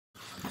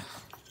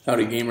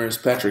Howdy gamers,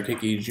 Patrck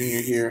Hickey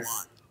Jr. here,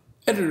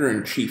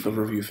 Editor-in-Chief of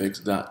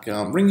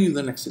ReviewFix.com, bringing you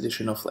the next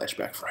edition of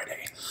Flashback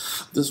Friday.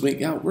 This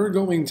week out, we're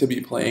going to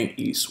be playing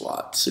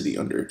ESWAT, City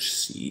Under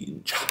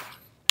Siege.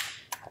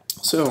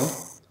 So,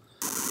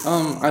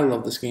 I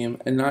love this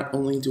game, and not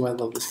only do I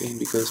love this game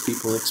because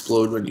people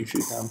explode when you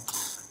shoot them,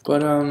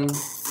 but,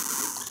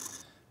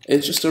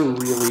 it's just a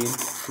really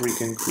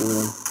freaking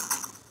cool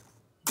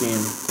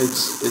game.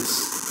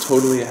 It's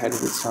totally ahead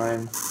of its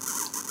time.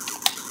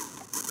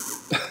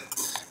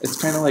 It's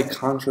kind of like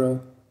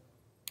Contra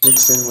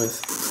mixed in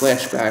with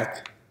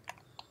Flashback.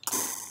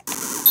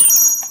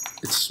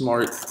 It's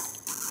smart.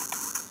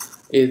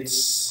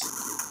 It's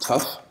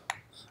tough,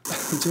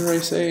 dare I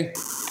say.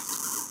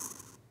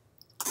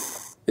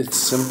 It's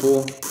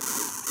simple.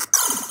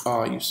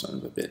 Oh, you son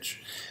of a bitch.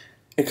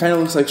 It kind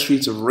of looks like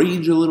Streets of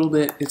Rage a little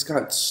bit. It's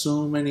got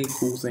so many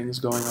cool things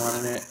going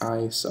on in it.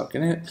 I suck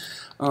in it.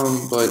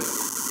 But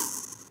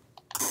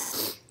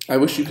I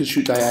wish you could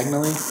shoot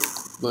diagonally,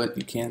 but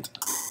you can't.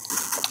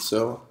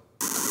 So,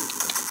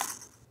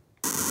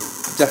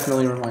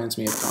 definitely reminds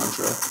me of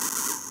Contra.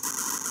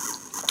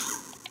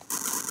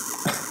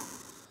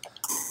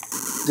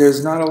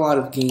 There's not a lot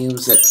of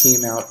games that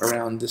came out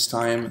around this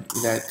time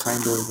that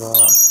kind of,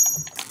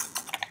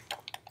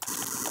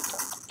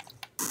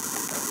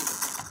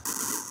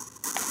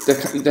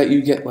 that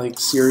you get like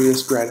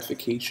serious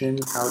gratification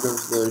out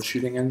of the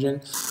shooting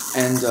engine.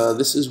 And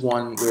this is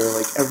one where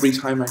like every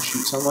time I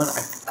shoot someone,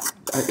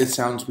 it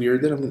sounds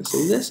weird that I'm going to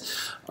say this,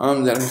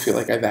 that I feel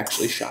like I've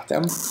actually shot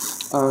them.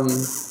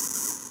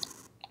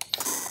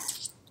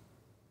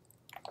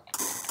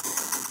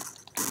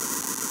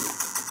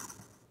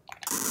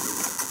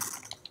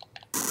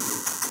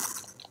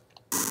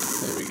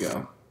 There we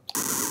go.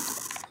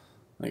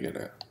 I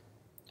gotta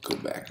go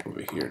back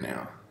over here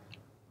now.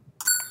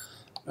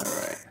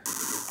 Alright.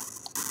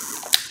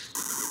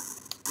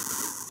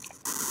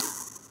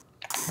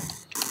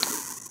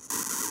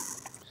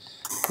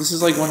 This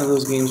is like one of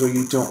those games where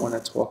you don't want to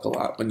talk a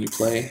lot when you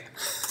play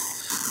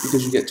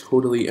because you get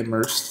totally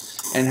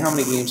immersed. And how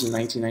many games in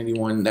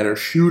 1991 that are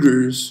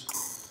shooters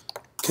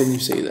can you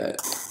say that?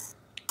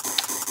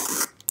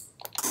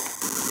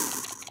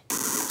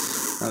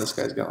 Now this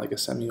guy's got like a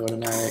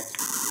semi-automatic.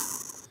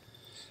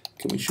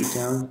 Can we shoot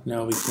down?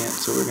 No, we can't,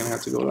 so we're going to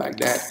have to go like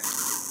that.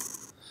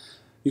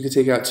 You could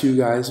take out two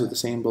guys with the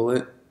same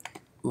bullet.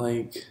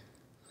 Like,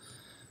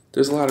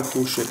 there's a lot of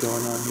cool shit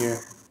going on here.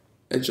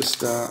 It's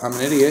just, I'm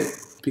an idiot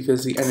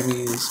because the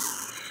enemies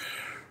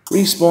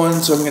respawn,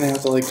 so I'm going to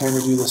have to, like, kind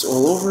of do this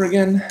all over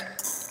again.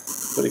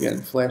 But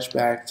again,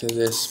 flashback to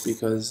this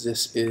because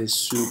this is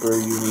super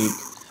unique.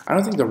 I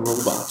don't think the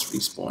robots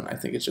respawn. I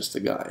think it's just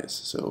the guys,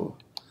 so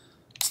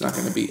it's not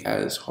going to be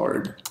as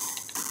hard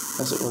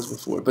as it was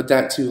before. But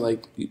that, too,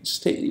 like, you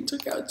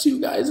took out two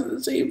guys at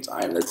the same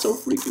time. That's so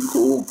freaking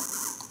cool.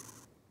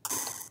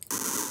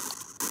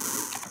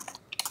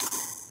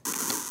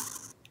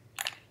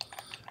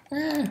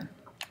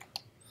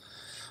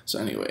 So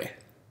anyway,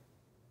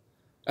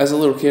 as a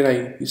little kid,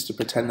 I used to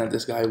pretend that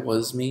this guy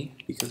was me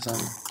because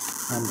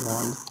I'm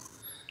blonde.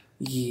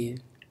 Yeah.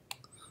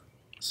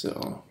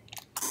 So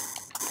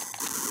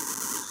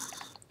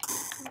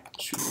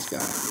shoot this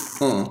guy.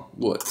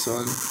 What,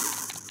 son?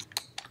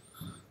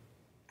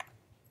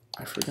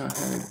 I forgot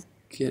how to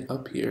get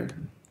up here.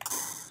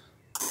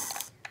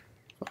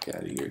 Fuck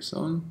out of here,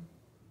 son.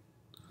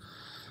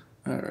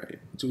 Alright.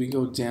 Do we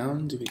go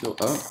down? Do we go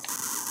up?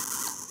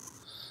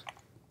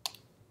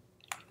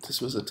 This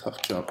was a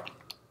tough jump.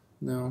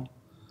 No.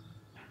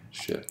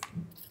 Shit.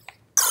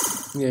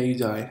 Yeah, you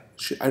die.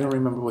 Shit, I don't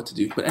remember what to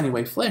do. But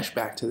anyway,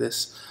 flashback to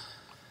this.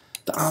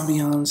 The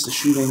ambiance, the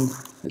shooting,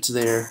 it's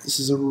there. This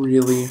is a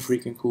really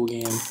freaking cool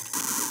game.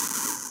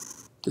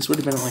 This would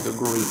have been like a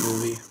great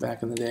movie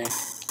back in the day.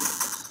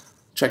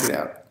 Check it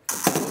out.